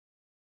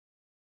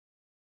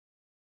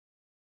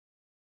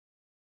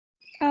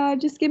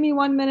Just give me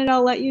 1 minute.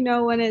 I'll let you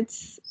know when it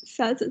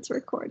says it's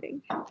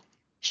recording.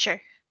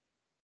 Sure.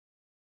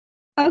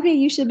 Okay,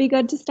 you should be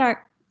good to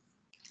start.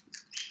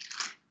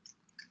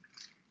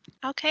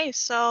 Okay,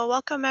 so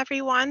welcome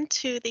everyone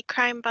to the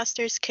Crime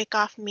Busters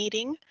kickoff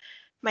meeting.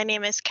 My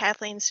name is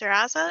Kathleen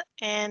Saraza,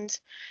 and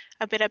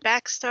a bit of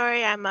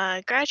backstory. I'm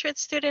a graduate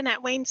student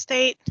at Wayne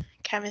State.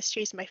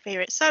 Chemistry is my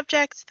favorite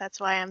subject. That's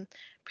why I'm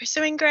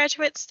pursuing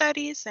graduate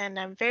studies, and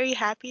I'm very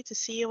happy to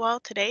see you all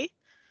today,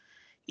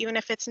 even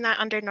if it's not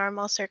under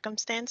normal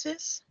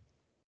circumstances.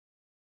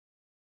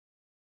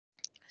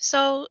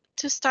 So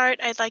to start,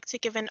 I'd like to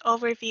give an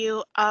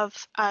overview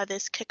of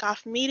this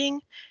kickoff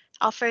meeting.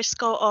 I'll first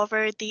go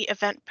over the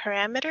event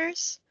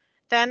parameters.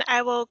 Then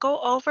I will go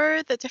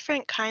over the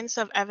different kinds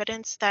of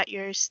evidence that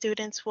your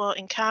students will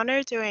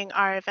encounter during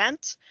our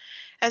event,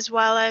 as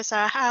well as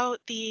how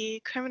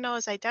the criminal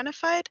is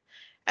identified,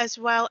 as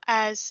well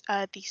as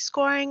the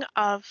scoring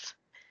of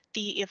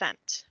the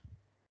event.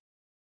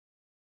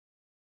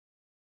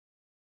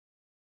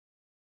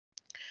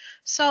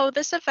 So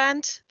this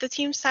event, the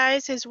team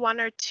size is 1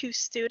 or 2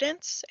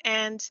 students,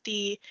 and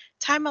the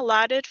time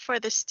allotted for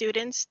the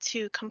students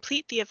to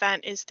complete the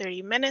event is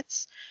 30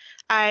 minutes.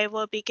 I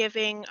will be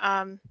giving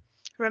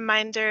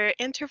reminder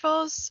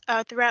intervals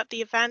throughout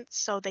the event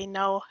so they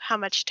know how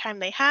much time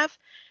they have.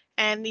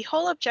 And the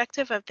whole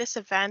objective of this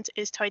event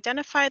is to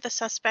identify the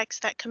suspects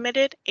that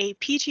committed a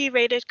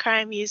PG-rated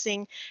crime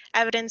using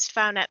evidence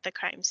found at the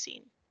crime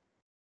scene.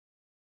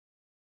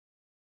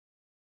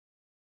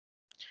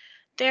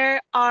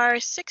 There are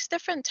 6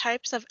 different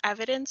types of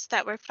evidence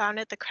that were found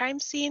at the crime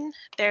scene.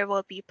 There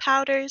will be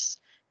powders,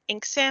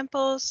 ink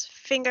samples,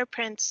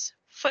 fingerprints,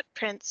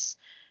 footprints,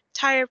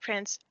 tire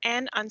prints,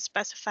 and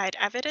unspecified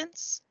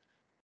evidence.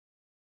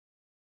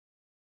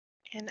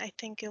 And I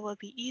think it will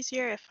be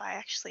easier if I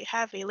actually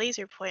have a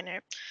laser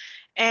pointer.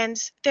 And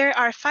there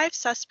are 5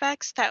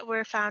 suspects that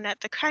were found at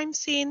the crime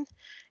scene,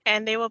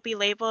 and they will be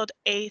labeled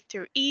A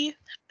through E.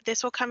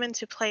 This will come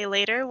into play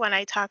later when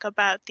I talk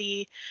about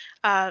the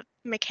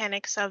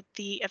mechanics of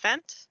the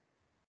event.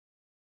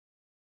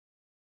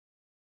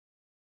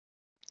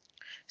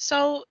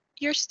 So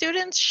your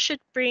students should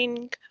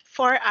bring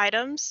 4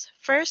 items.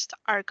 First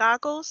are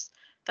goggles.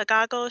 The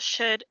goggles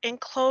should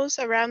enclose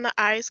around the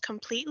eyes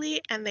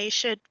completely, and they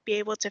should be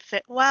able to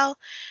fit well.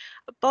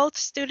 Both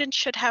students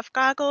should have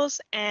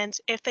goggles, and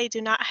if they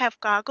do not have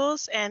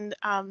goggles, and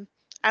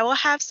I will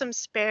have some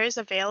spares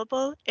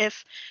available.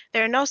 If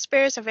there are no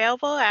spares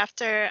available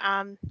after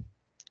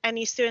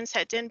any students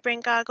that didn't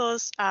bring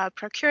goggles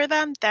procure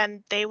them,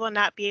 then they will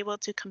not be able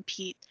to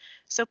compete.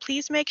 So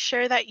please make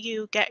sure that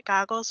you get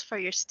goggles for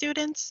your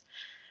students.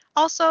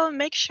 Also,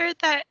 make sure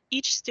that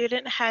each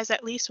student has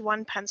at least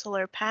 1 pencil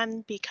or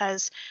pen,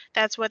 because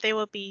that's what they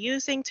will be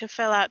using to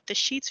fill out the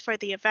sheets for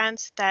the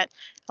events that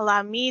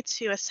allow me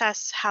to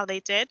assess how they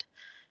did.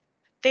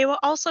 They will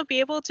also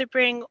be able to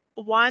bring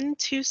 1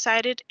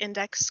 2-sided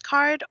index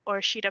card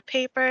or sheet of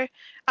paper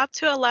up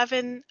to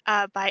 11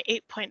 by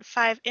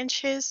 8.5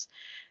 inches.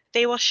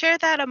 They will share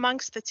that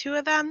amongst the 2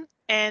 of them,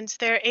 and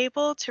they're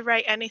able to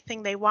write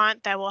anything they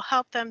want that will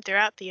help them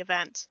throughout the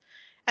event,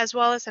 as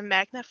well as a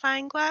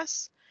magnifying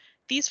glass.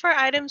 These 4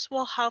 items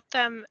will help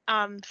them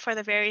for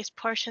the various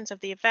portions of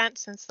the event,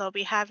 since they'll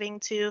be having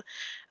to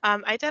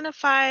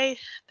identify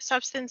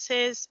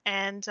substances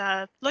and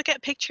look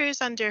at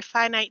pictures under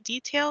finite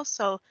detail,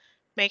 so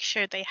make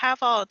sure they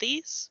have all of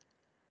these.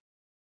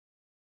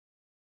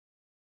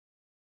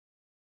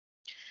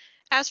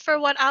 As for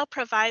what I'll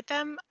provide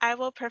them, I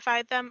will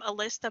provide them a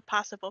list of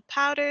possible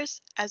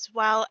powders, as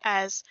well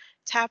as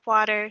tap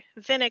water,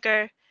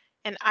 vinegar,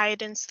 and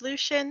iodine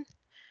solution.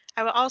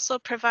 I will also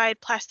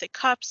provide plastic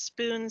cups,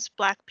 spoons,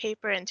 black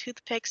paper, and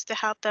toothpicks to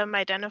help them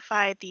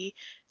identify the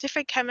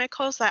different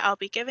chemicals that I'll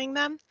be giving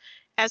them,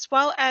 as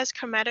well as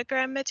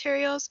chromatogram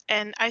materials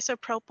and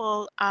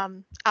isopropyl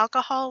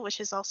alcohol,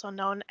 which is also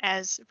known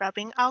as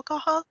rubbing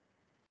alcohol.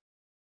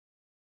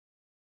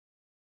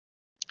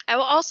 I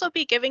will also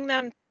be giving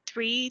them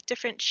 3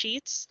 different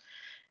sheets.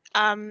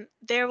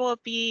 There will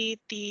be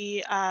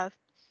the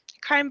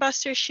Crime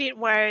Buster sheet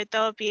where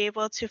they'll be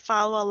able to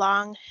follow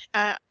along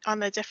on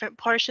the different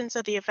portions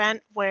of the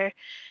event, where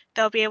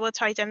they'll be able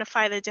to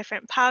identify the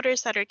different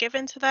powders that are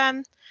given to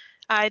them,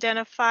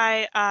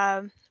 identify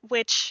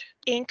which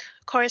ink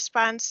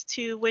corresponds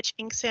to which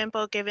ink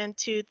sample given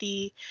to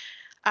the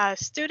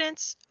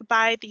students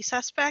by the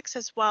suspects,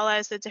 as well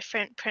as the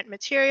different print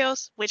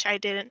materials, which I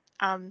didn't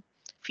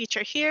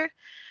feature here.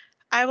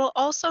 I will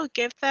also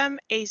give them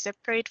a zip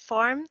grade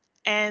form,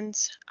 and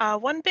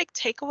one big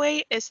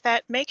takeaway is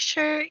that make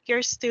sure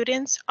your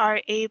students are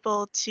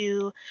able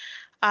to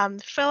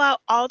fill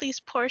out all these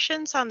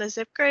portions on the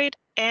zip grade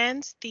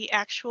and the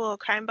actual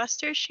Crime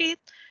Buster sheet.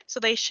 So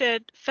they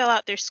should fill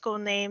out their school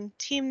name,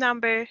 team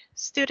number,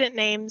 student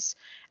names,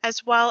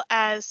 as well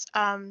as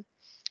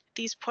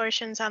these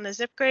portions on the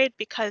zip grade,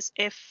 because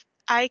if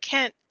I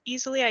can't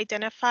easily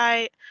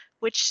identify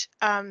which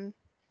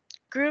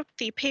group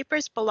the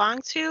papers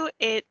belong to,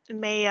 it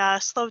may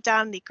slow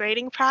down the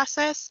grading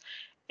process,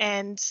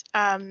 and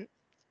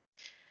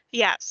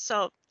Yeah,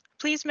 so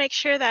please make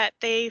sure that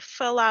they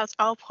fill out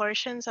all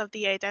portions of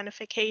the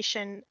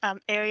identification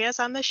areas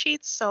on the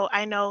sheets so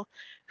I know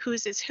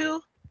whose is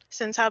who,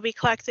 since I'll be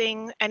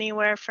collecting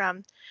anywhere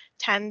from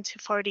 10 to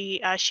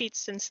 40 sheets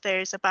since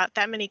there's about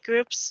that many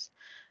groups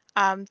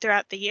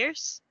throughout the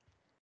years.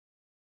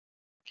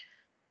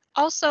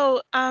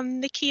 Also,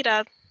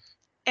 Nikita,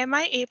 am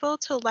I able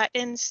to let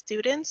in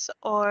students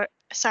or,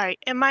 sorry,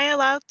 am I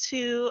allowed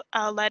to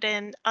let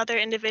in other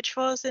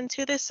individuals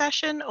into this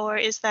session, or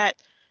is that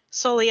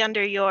solely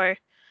under your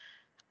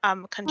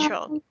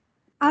control? Um,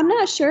 I'm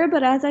not sure,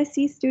 but as I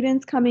see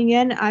students coming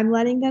in, I'm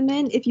letting them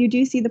in. If you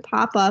do see the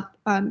pop-up,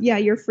 yeah,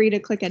 you're free to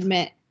click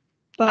admit,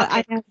 but I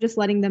Okay, am just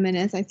letting them in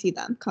as I see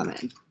them come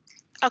in.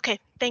 okay,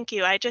 thank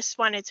you. I just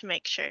wanted to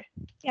make sure.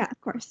 Yeah,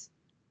 of course.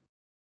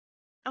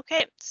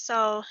 Okay,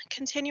 so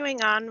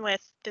continuing on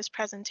with this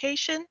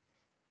presentation.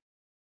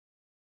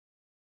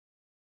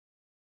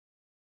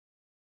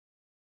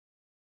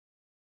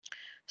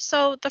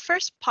 So the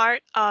first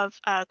part of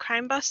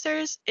Crime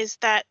Busters is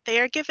that they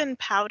are given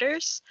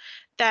powders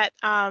that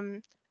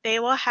they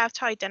will have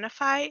to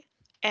identify,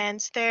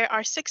 and there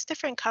are 6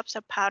 different cups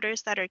of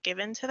powders that are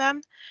given to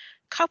them.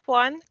 Cup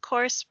 1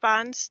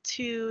 corresponds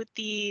to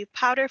the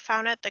powder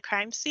found at the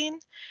crime scene,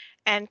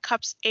 and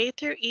cups A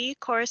through E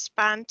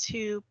correspond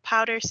to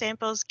powder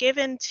samples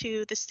given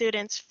to the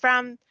students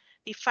from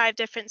the 5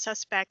 different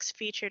suspects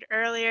featured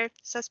earlier,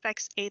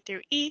 suspects A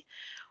through E.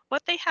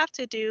 What they have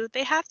to do,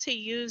 they have to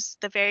use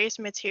the various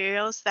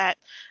materials that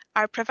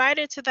are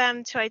provided to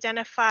them to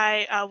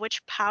identify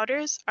which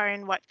powders are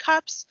in what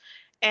cups.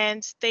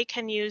 And they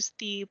can use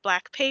the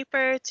black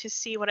paper to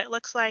see what it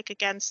looks like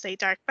against a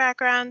dark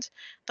background.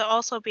 They'll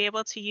also be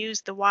able to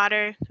use the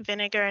water,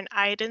 vinegar, and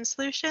iodine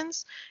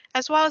solutions,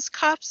 as well as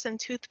cups and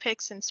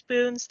toothpicks and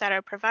spoons that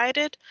are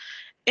provided.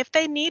 If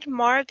they need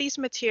more of these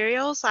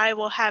materials, I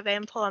will have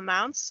ample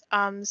amounts.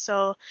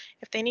 So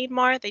if they need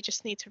more, they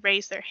just need to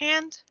raise their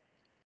hand.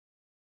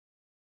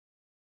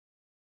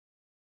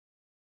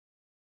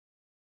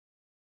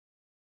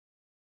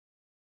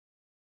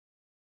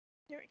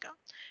 There we go.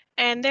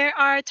 And there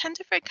are 10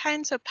 different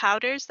kinds of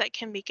powders that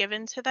can be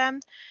given to them,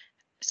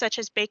 such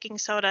as baking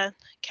soda,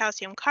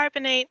 calcium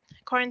carbonate,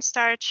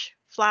 cornstarch,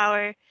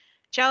 flour,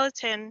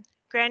 gelatin,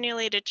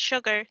 granulated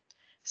sugar,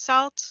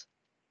 salt,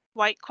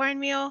 white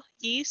cornmeal,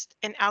 yeast,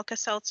 and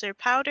Alka-Seltzer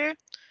powder.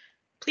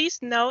 Please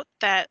note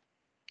that,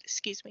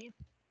 excuse me,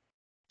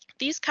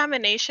 these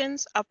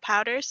combinations of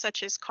powders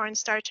such as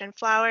cornstarch and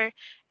flour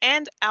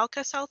and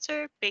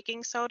Alka-Seltzer,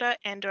 baking soda,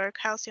 and/or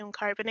calcium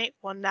carbonate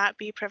will not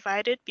be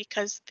provided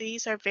because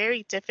these are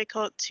very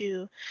difficult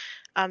to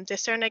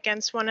discern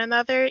against one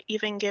another,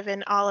 even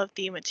given all of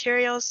the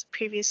materials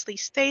previously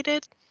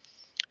stated.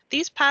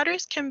 These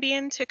powders can be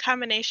into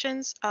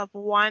combinations of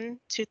 1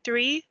 to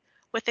 3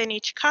 within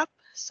each cup.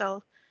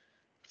 So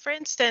for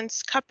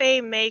instance, cup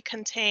A may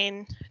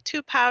contain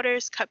 2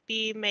 powders, cup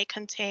B may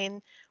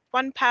contain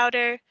 1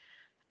 powder,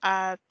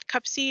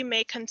 cup C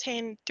may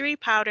contain 3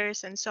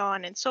 powders, and so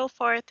on and so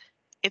forth.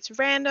 It's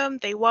random.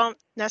 They won't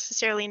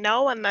necessarily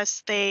know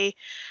unless they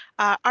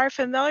are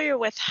familiar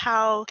with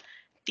how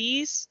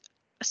these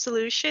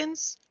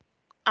solutions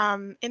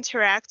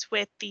interact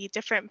with the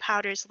different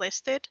powders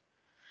listed.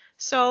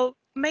 So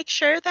make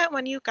sure that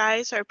when you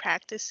guys are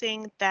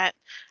practicing that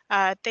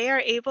they are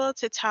able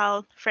to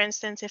tell, for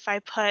instance, if I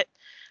put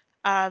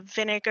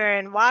vinegar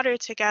and water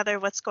together,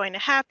 what's going to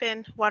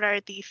happen, what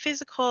are the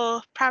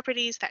physical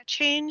properties that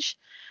change,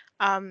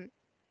 um,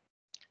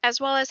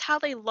 as well as how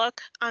they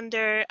look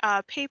under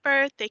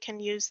paper. They can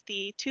use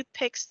the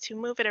toothpicks to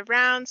move it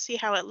around, see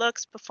how it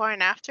looks before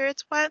and after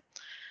it's wet.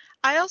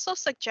 I also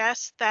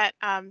suggest that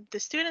the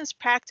students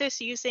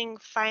practice using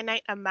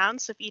finite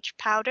amounts of each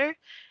powder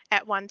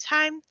at one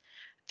time.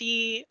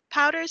 The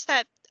powders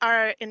that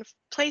are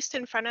placed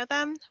in front of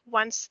them,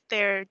 once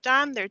they're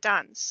done, they're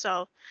done.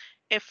 So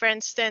if, for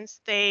instance,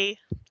 they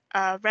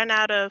run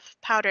out of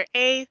powder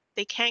A,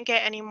 they can't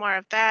get any more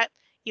of that,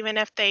 even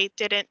if they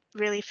didn't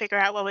really figure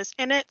out what was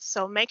in it.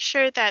 So make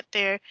sure that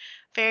they're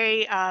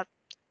very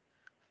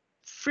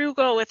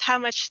frugal with how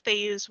much they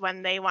use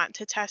when they want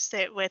to test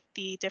it with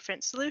the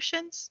different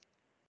solutions.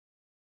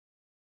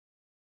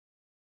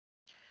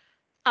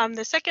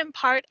 The second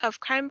part of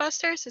Crime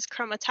Busters is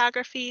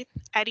chromatography.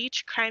 At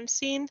each crime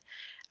scene,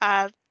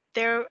 uh,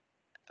 there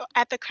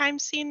at the crime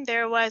scene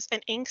there was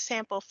an ink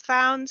sample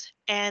found,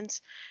 and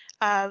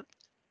uh,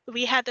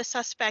 we had the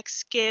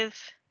suspects give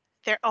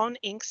their own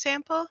ink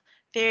sample.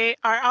 They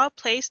are all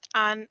placed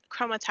on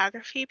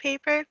chromatography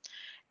paper,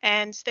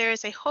 and there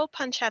is a hole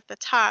punch at the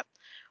top.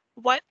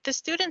 What the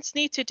students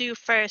need to do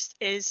first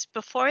is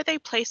before they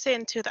place it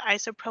into the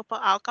isopropyl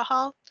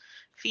alcohol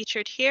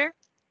featured here,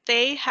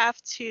 they have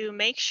to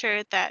make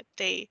sure that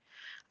they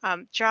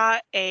draw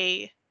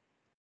a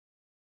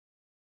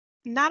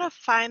not a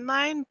fine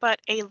line, but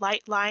a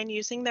light line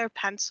using their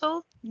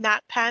pencil,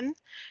 not pen,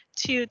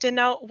 to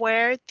denote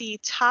where the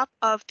top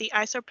of the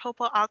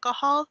isopropyl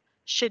alcohol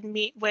should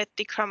meet with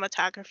the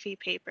chromatography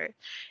paper.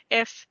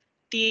 If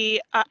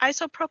the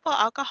isopropyl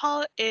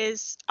alcohol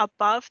is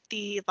above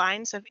the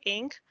lines of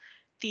ink,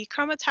 the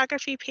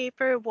chromatography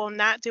paper will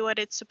not do what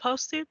it's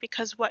supposed to,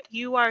 because what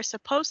you are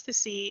supposed to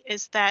see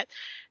is that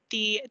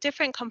the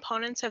different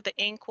components of the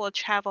ink will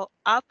travel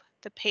up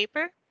the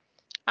paper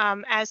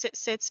as it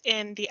sits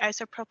in the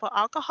isopropyl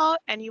alcohol,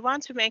 and you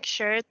want to make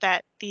sure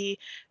that the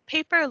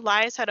paper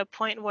lies at a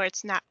point where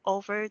it's not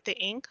over the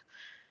ink.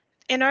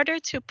 In order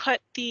to put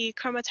the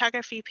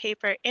chromatography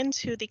paper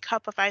into the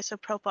cup of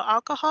isopropyl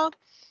alcohol,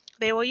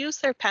 they will use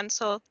their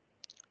pencil,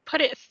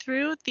 put it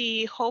through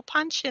the hole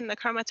punch in the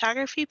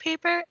chromatography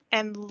paper,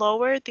 and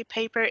lower the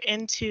paper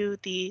into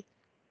the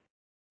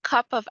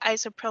cup of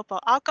isopropyl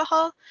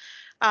alcohol.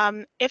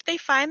 If they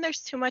find there's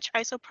too much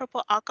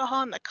isopropyl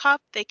alcohol in the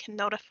cup, they can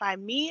notify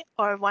me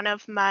or one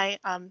of my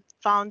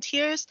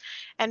volunteers,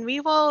 and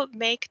we will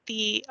make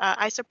the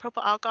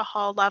isopropyl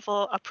alcohol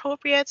level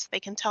appropriate. So they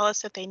can tell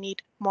us if they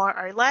need more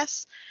or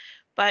less,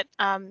 but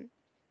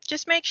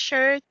just make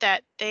sure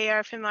that they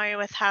are familiar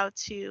with how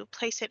to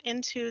place it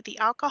into the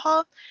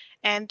alcohol.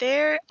 And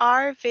there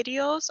are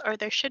videos, or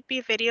there should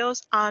be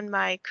videos on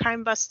my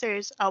Crime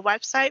Busters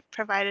website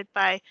provided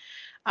by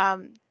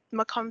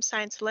Macomb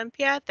Science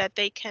Olympiad that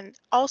they can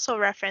also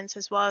reference,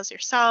 as well as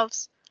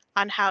yourselves,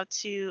 on how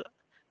to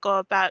go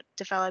about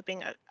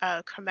developing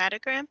a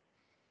chromatogram.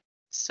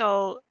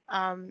 So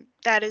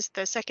that is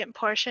the second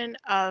portion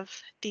of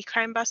the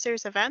Crime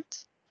Busters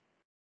event.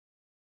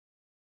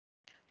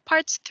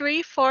 Parts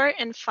 3, 4,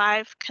 and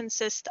 5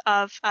 consist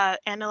of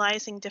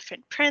analyzing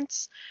different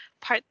prints.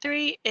 Part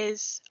 3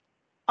 is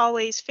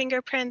always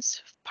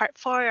fingerprints, Part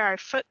 4 are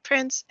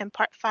footprints, and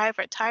Part 5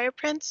 are tire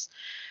prints.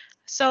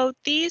 So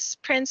these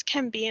prints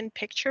can be in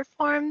picture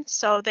form.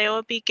 So they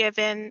will be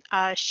given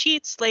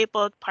sheets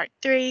labeled Part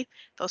 3.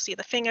 They'll see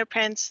the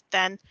fingerprints.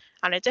 Then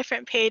on a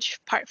different page,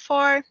 Part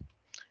 4,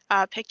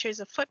 pictures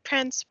of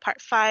footprints.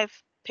 Part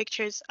 5,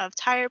 pictures of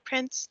tire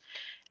prints.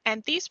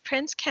 And these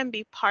prints can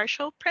be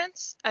partial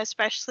prints,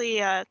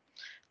 especially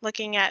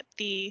looking at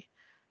the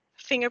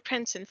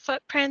fingerprints and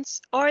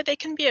footprints, or they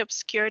can be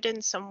obscured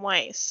in some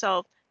way.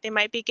 So they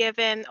might be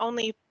given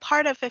only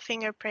part of a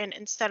fingerprint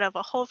instead of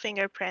a whole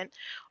fingerprint,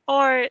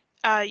 or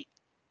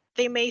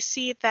they may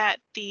see that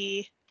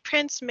the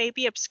prints may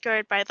be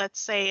obscured by, let's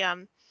say,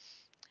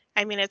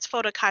 I mean, it's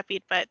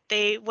photocopied, but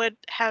they would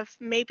have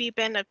maybe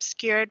been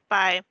obscured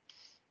by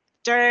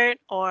dirt,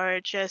 or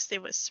just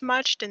it was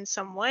smudged in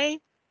some way.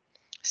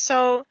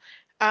 So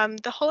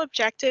the whole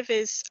objective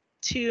is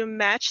to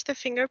match the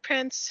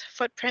fingerprints,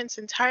 footprints,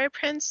 and tire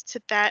prints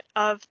to that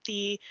of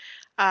the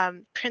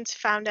prints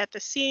found at the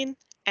scene,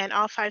 and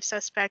all 5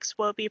 suspects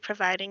will be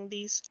providing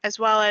these, as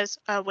well as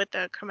with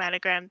the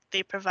chromatogram,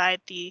 they provide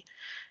the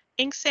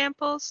ink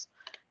samples.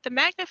 The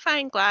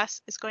magnifying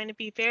glass is going to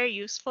be very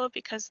useful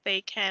because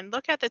they can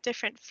look at the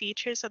different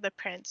features of the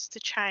prints to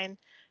try and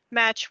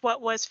match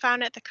what was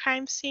found at the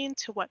crime scene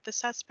to what the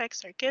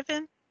suspects are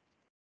given.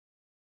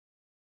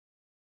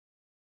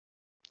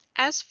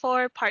 As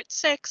for Part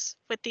 6,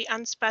 with the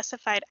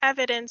unspecified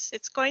evidence,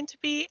 it's going to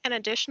be an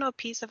additional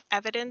piece of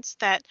evidence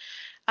that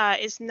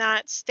is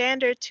not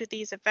standard to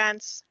these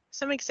events.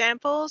 Some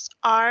examples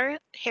are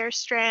hair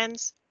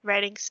strands,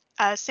 writing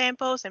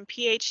samples, and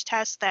pH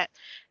tests that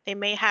they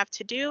may have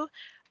to do,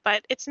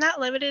 but it's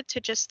not limited to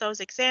just those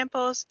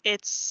examples.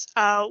 It's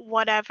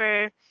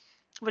whatever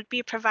would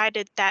be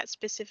provided that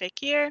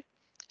specific year.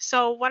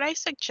 So what I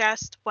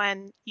suggest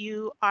when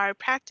you are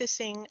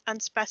practicing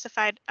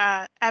unspecified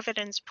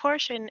evidence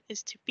portion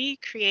is to be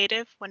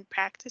creative when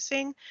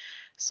practicing.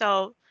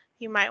 So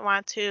you might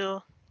want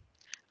to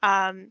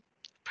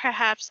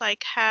perhaps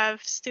like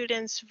have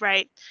students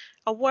write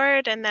a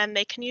word, and then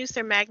they can use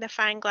their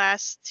magnifying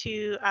glass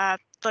to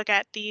look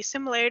at the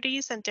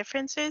similarities and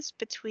differences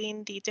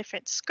between the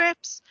different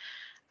scripts.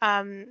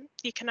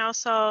 You can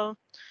also,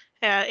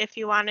 if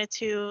you wanted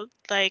to,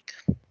 like,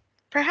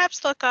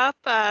 perhaps look up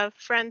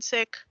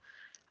forensic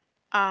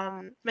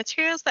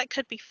materials that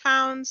could be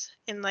found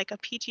in like a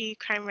PG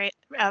crime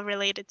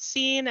related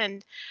scene,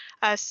 and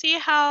see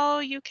how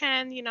you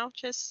can,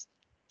 just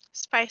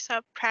spice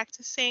up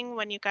practicing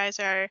when you guys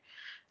are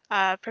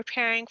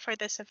preparing for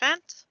this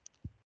event.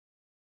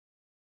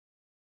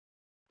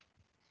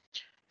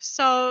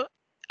 So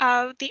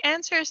the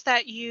answers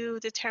that you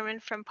determine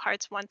from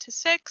parts 1 to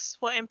 6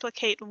 will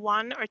implicate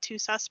 1 or 2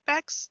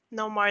 suspects,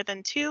 no more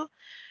than 2.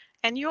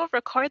 And you'll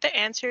record the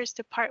answers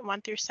to part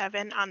 1 through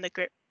 7 on the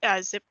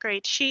zip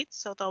grade sheet,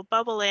 so they'll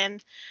bubble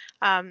in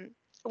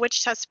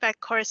which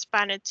suspect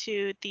corresponded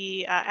to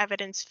the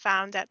evidence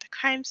found at the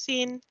crime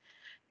scene.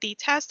 The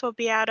test will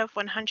be out of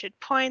 100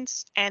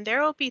 points, and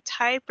there will be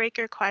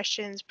tiebreaker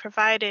questions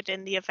provided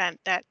in the event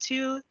that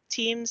 2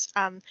 teams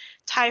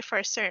tie for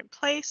a certain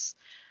place.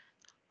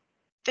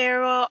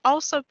 There will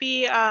also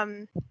be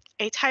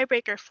a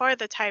tiebreaker for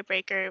the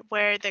tiebreaker,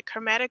 where the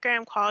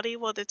chromatogram quality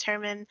will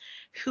determine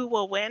who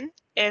will win.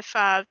 If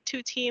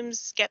 2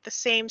 teams get the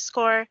same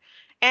score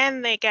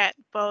and they get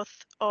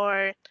both,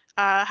 or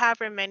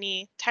however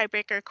many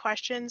tiebreaker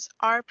questions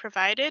are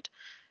provided.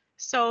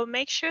 So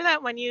make sure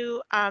that when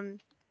you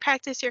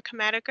practice your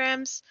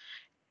chromatograms,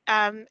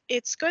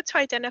 it's good to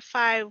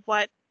identify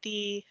what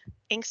the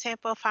ink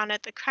sample found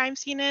at the crime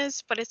scene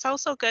is, but it's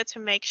also good to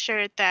make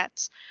sure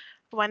that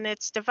when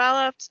it's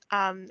developed,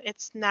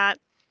 it's not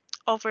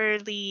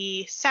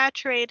overly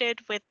saturated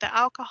with the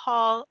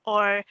alcohol,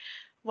 or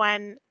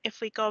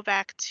if we go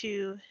back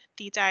to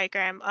the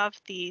diagram of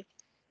the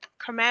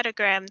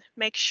chromatogram,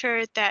 make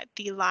sure that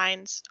the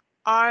lines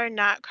are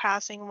not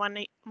crossing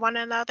one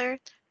another.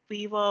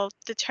 We will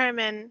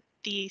determine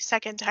the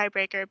second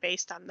tiebreaker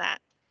based on that.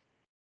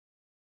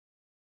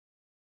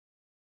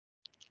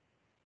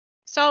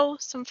 So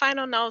some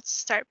final notes: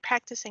 start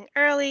practicing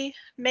early,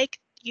 make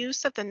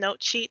use of the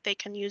note sheet. They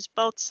can use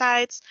both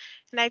sides.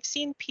 And I've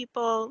seen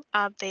people,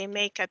 they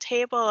make a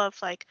table of,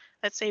 like,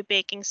 let's say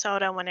baking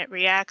soda, when it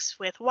reacts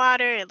with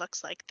water, it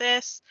looks like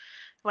this.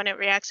 When it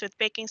reacts with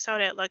baking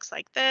soda, it looks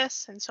like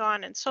this, and so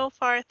on and so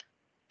forth.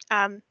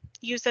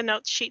 Use the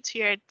note sheet to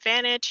your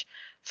advantage.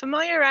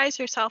 Familiarize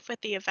yourself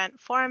with the event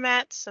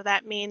format. So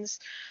that means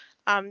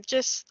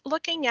just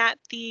looking at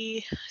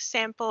the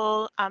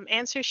sample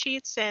answer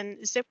sheets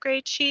and zip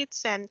grade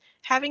sheets and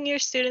having your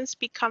students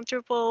be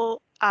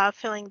comfortable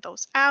filling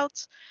those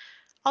out.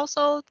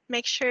 Also,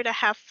 make sure to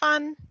have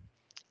fun.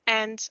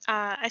 And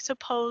I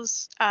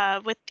suppose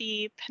with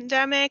the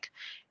pandemic,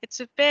 it's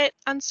a bit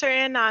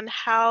uncertain on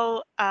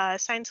how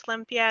Science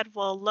Olympiad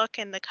will look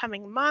in the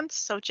coming months.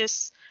 So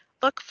just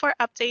look for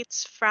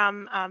updates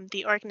from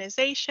the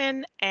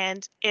organization.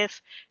 And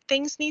if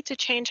things need to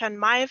change on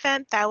my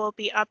event, that will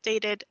be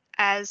updated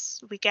as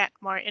we get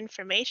more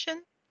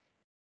information.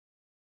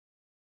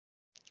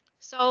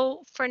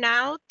 So for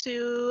now,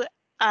 do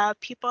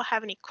people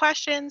have any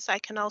questions? I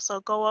can also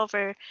go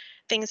over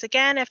things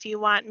again if you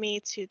want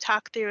me to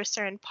talk through a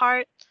certain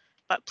part,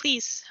 but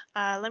please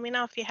let me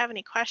know if you have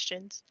any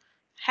questions.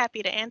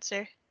 Happy to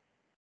answer.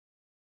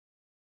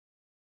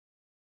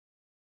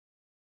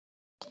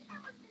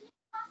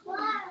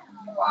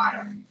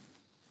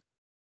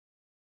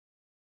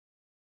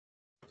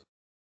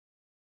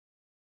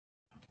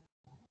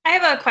 I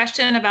have a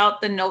question about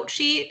the note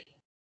sheet.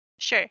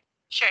 Sure.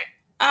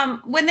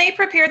 When they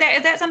prepare that,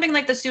 is that something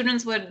like the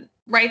students would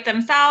write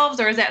themselves,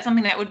 or is that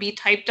something that would be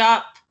typed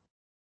up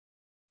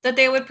that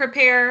they would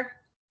prepare?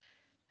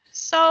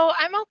 So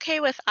I'm okay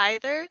with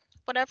either,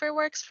 whatever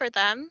works for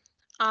them.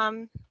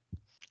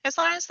 As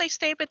long as they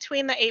stay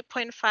between the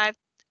 8.5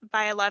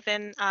 by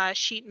 11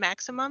 sheet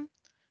maximum,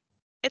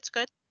 it's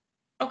good.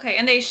 Okay,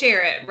 and they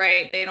share it,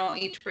 right? They don't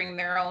each bring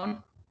their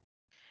own?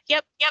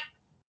 Yep.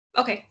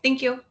 Okay,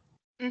 thank you.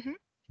 Mm-hmm.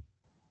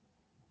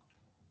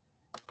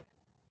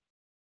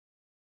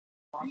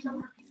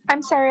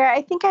 I'm sorry,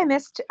 I think I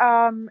missed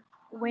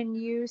when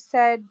you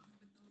said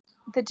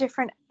the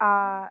different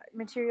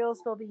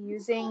materials we'll be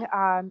using,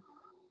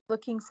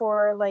 looking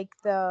for like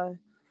the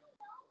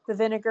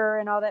vinegar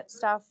and all that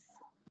stuff.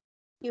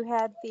 You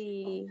had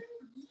the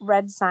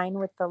red sign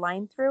with the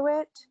line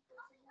through it.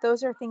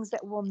 Those are things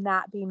that will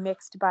not be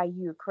mixed by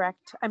you,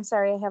 correct? I'm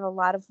sorry, I have a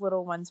lot of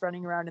little ones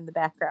running around in the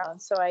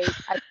background, so I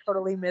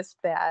totally missed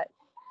that.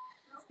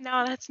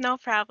 No, that's no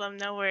problem.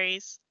 No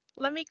worries.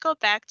 Let me go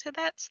back to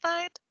that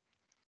slide.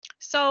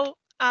 So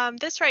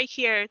this right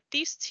here,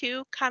 these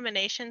two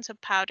combinations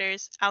of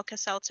powders,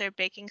 Alka-Seltzer,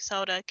 baking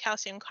soda,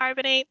 calcium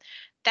carbonate,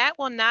 that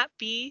will not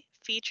be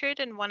featured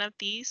in one of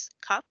these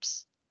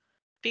cups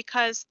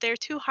because they're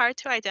too hard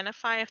to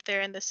identify if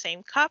they're in the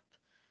same cup.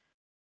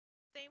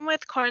 Same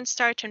with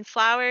cornstarch and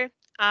flour.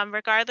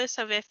 Regardless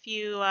of if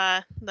you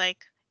like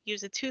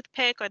use a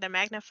toothpick or the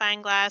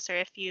magnifying glass, or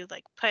if you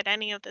like put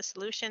any of the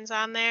solutions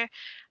on there,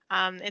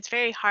 it's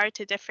very hard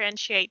to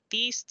differentiate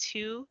these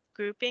two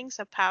groupings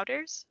of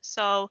powders.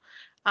 So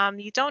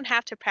you don't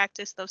have to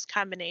practice those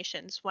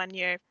combinations when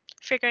you're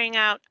figuring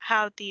out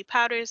how the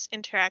powders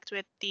interact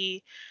with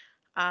the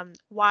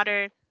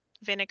water,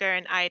 vinegar,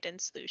 and iodine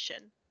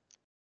solution.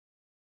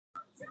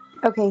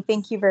 Okay,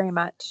 thank you very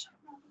much.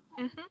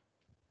 Mm-hmm.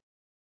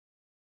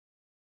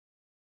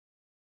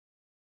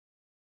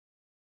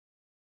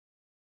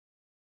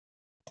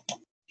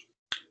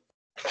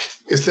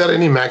 Is there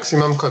any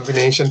maximum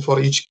combination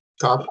for each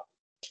cup?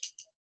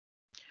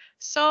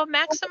 So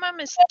maximum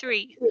is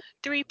three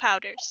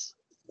powders.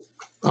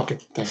 Okay,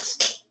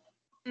 thanks.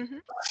 Mm-hmm.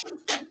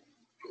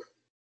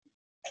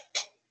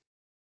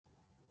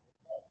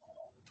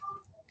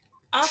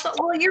 Also,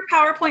 will your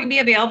PowerPoint be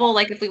available,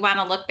 like if we want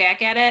to look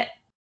back at it?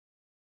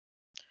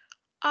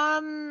 I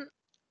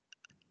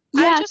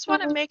just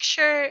want to so make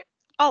sure.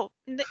 Oh,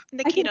 I can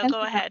Nikita, go answer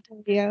that ahead.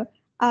 for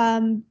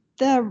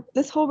you.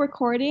 This whole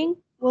recording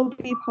will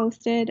be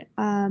posted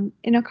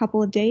in a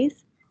couple of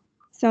days,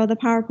 so the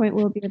PowerPoint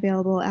will be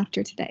available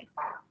after today.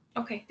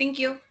 Okay, thank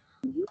you.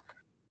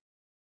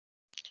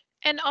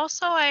 And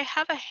also, I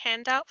have a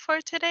handout for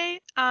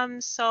today,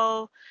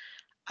 so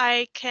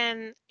I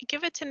can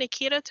give it to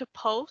Nikita to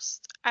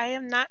post. I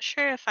am not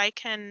sure if I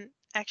can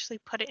actually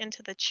put it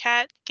into the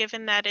chat,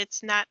 given that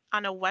it's not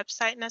on a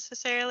website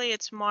necessarily.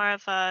 It's more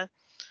of a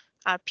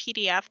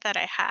PDF that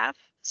I have.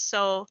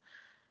 So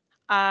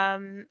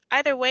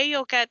either way,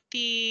 you'll get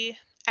the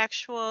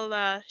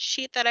actual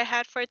sheet that I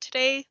had for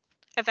today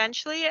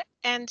eventually.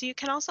 And you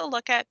can also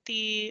look at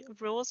the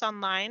rules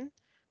online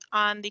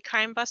on the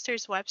Crime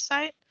Busters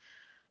website.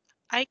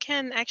 I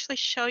can actually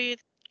show you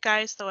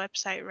guys the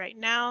website right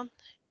now,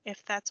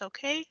 if that's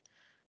okay.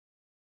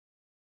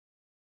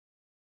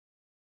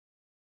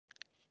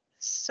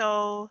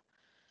 So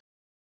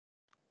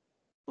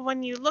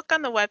when you look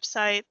on the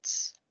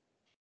website,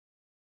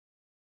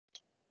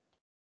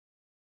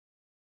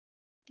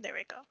 there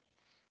we go.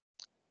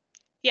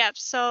 Yeah,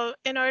 so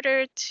in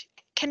order to,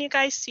 can you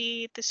guys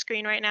see the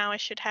screen right now? I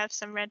should have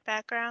some red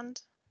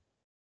background.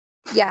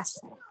 Yes.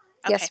 Okay.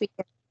 Yes, we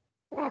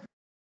can.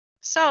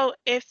 So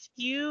if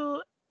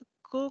you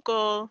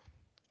Google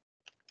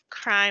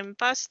Crime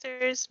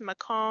Busters,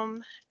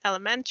 Macomb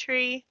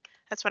Elementary,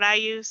 that's what I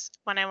use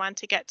when I want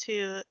to get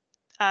to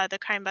the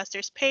Crime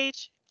Busters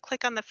page.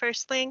 Click on the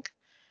first link,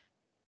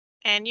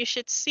 and you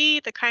should see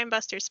the Crime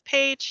Busters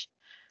page.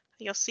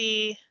 You'll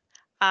see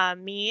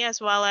me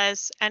as well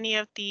as any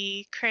of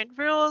the current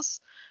rules.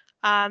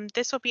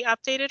 This will be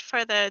updated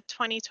for the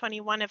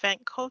 2021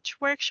 event coach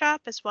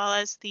workshop, as well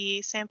as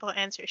the sample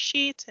answer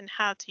sheet and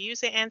how to use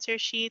the answer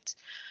sheet.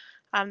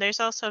 There's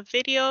also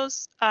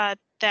videos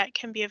that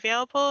can be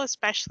available,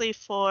 especially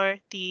for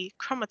the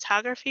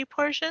chromatography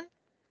portion.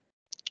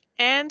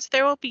 And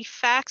there will be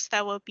facts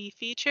that will be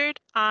featured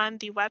on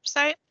the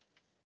website.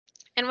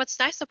 And what's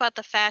nice about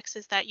the facts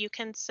is that you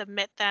can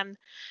submit them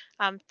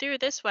through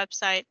this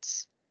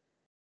website.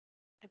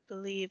 I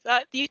believe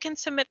you can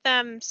submit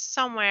them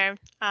somewhere.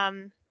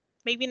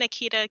 Maybe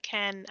Nikita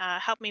can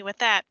help me with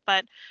that,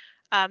 but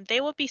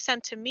they will be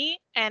sent to me,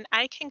 and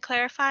I can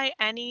clarify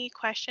any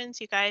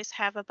questions you guys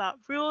have about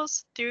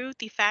rules through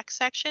the facts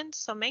section.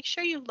 So make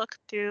sure you look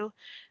through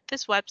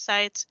this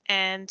website,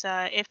 and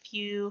if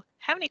you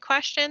have any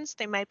questions,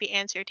 they might be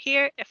answered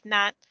here. If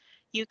not,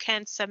 you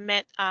can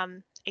submit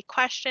a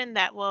question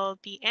that will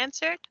be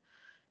answered.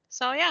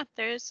 So yeah,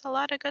 there's a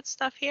lot of good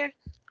stuff here.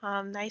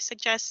 I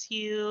suggest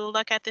you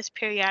look at this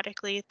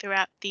periodically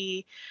throughout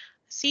the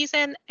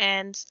season,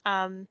 and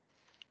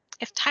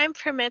if time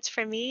permits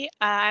for me,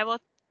 I will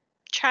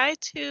try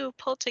to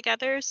pull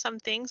together some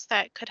things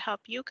that could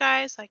help you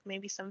guys, like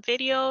maybe some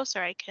videos,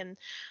 or I can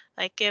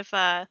like give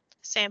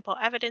sample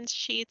evidence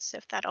sheets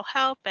if that'll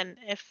help, and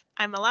if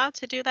I'm allowed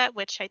to do that,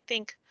 which I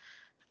think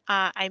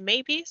I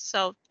may be,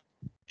 so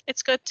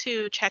it's good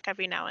to check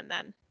every now and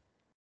then.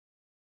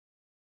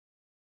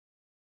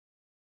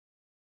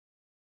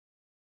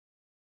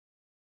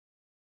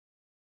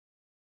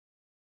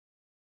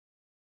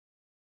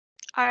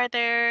 Are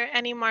there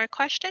any more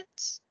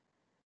questions?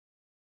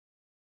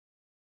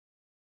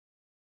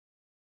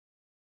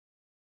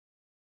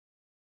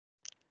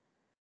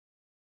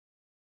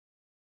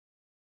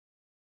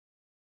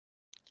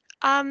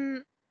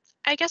 I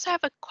guess I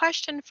have a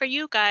question for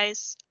you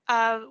guys.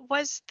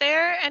 Was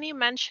there any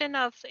mention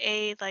of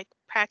a like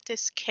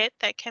practice kit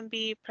that can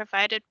be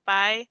provided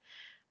by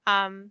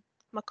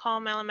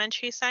Macomb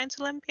Elementary Science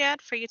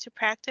Olympiad for you to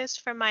practice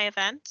for my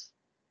event?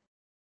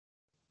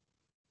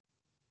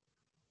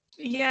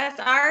 Yes,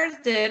 ours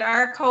did.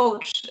 Our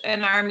coach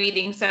in our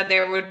meeting said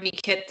there would be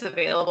kits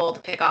available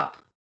to pick up.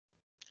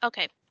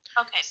 Okay.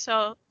 Okay.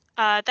 So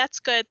that's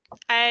good.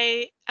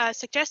 I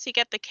suggest you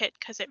get the kit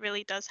because it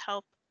really does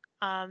help.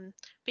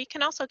 But you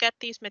can also get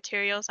these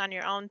materials on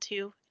your own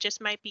too.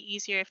 Just might be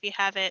easier if you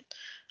have it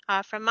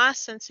from us,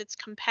 since it's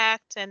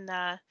compact, and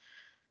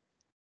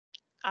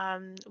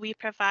we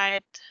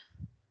provide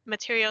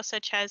materials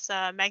such as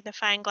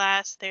magnifying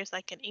glass. There's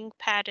like an ink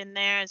pad in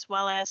there, as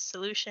well as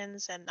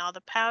solutions and all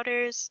the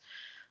powders.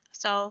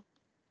 So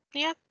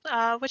yeah,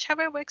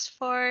 whichever works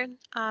for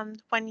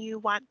when you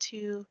want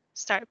to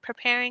start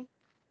preparing.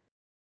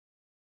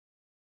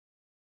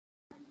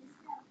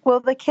 Will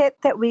the kit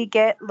that we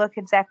get look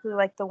exactly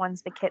like the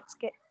ones the kids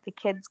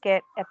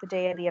get at the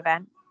day of the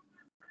event?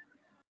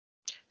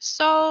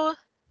 So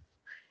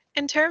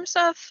in terms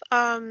of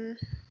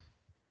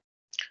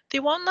they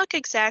won't look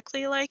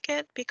exactly like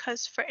it,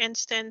 because for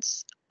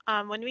instance,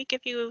 when we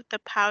give you the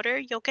powder,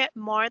 you'll get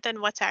more than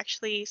what's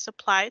actually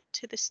supplied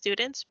to the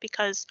students,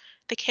 because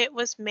the kit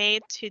was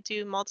made to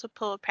do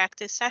multiple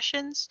practice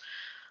sessions.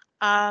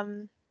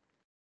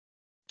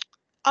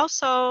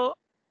 Also,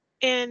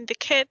 in the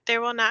kit,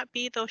 there will not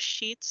be those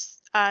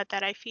sheets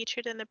that I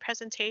featured in the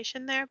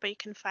presentation there, but you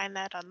can find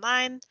that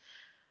online.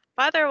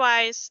 But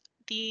otherwise,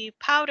 the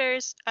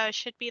powders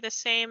should be the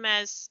same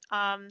as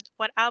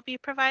what I'll be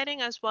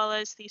providing, as well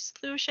as the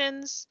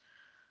solutions.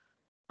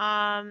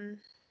 Trying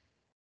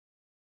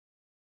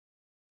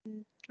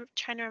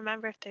to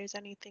remember if there's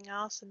anything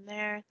else in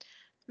there.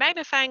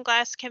 Magnifying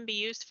glass can be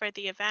used for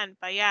the event,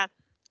 but yeah.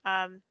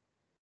 To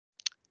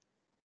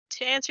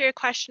answer your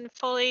question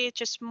fully,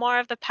 just more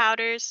of the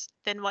powders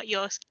than what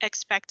you'll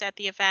expect at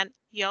the event.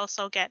 You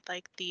also get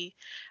like the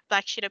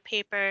black sheet of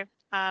paper,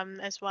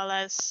 as well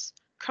as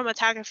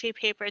chromatography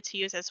paper to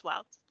use as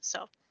well.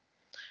 So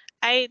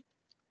I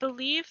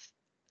believe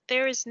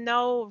there is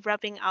no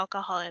rubbing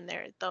alcohol in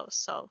there though.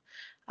 So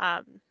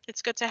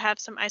it's good to have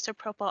some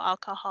isopropyl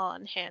alcohol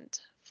on hand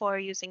for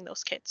using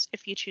those kits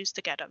if you choose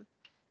to get them.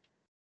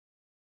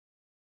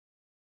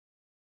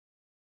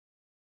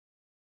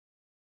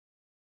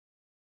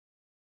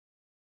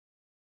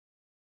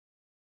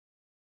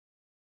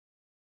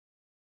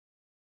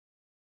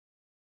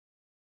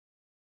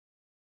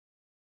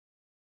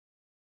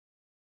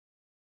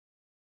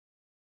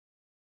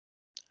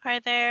 Are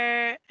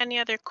there any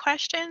other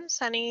questions?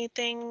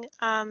 Anything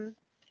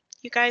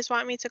you guys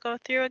want me to go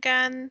through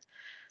again?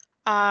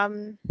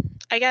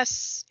 I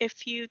guess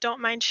if you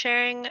don't mind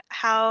sharing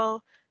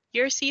how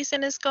your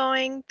season is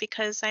going,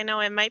 because I know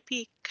it might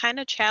be kind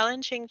of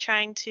challenging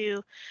trying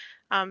to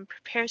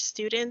prepare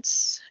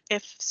students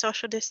if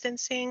social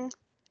distancing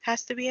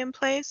has to be in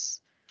place.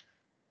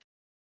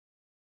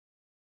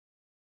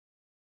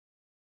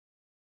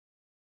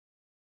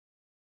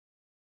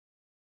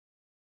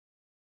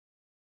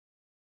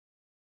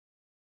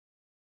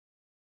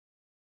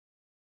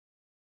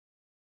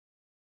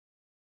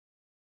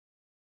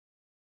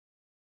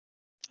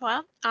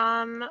 Well,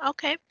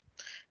 okay.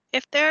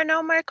 If there are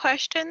no more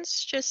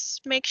questions,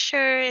 just make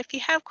sure if you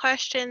have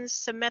questions,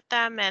 submit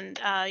them and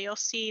you'll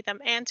see them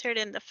answered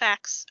in the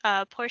facts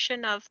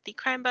portion of the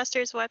Crime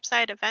Busters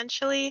website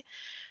eventually.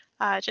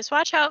 Just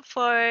watch out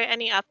for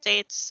any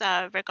updates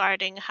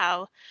regarding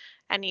how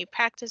any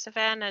practice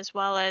event as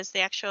well as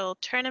the actual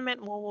tournament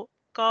will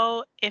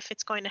go, if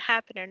it's going to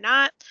happen or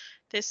not.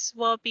 This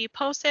will be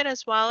posted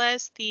as well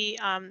as the,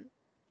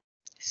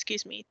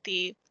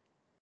 the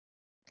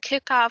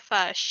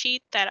kickoff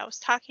sheet that I was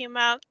talking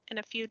about in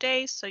a few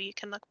days, so you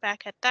can look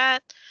back at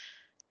that.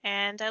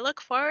 And I look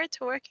forward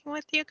to working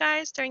with you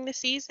guys during the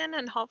season,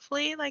 and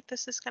hopefully like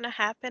this is going to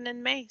happen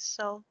in May.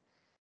 So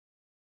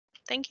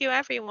thank you,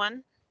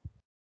 everyone.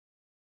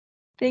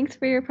 Thanks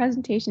for your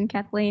presentation,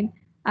 Kathleen.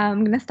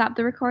 I'm going to stop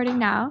the recording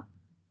now.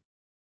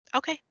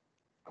 Okay.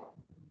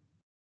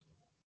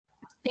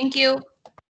 Thank you.